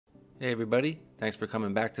Hey everybody, thanks for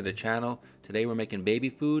coming back to the channel. Today we're making baby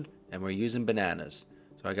food and we're using bananas.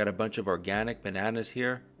 So I got a bunch of organic bananas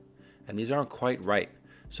here and these aren't quite ripe.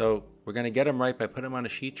 So we're going to get them ripe by putting them on a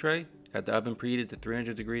sheet tray. Got the oven preheated to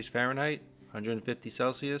 300 degrees Fahrenheit, 150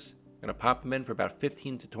 Celsius. I'm going to pop them in for about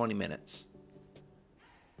 15 to 20 minutes.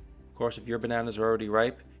 Of course, if your bananas are already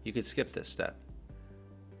ripe, you could skip this step.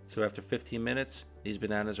 So after 15 minutes, these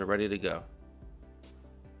bananas are ready to go.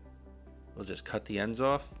 We'll just cut the ends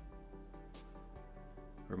off.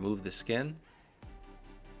 Remove the skin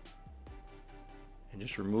and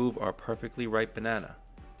just remove our perfectly ripe banana.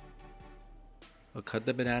 We'll cut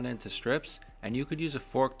the banana into strips, and you could use a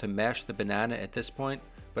fork to mash the banana at this point,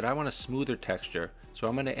 but I want a smoother texture, so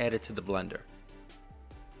I'm going to add it to the blender.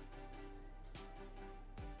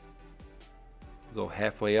 Go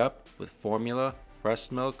halfway up with formula, breast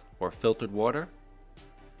milk, or filtered water,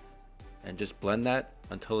 and just blend that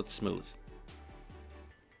until it's smooth.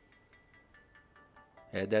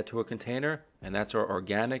 Add that to a container, and that's our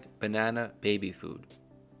organic banana baby food.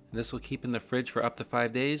 And this will keep in the fridge for up to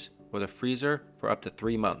 5 days or the freezer for up to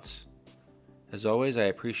 3 months. As always, I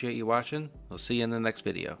appreciate you watching. We'll see you in the next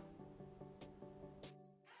video.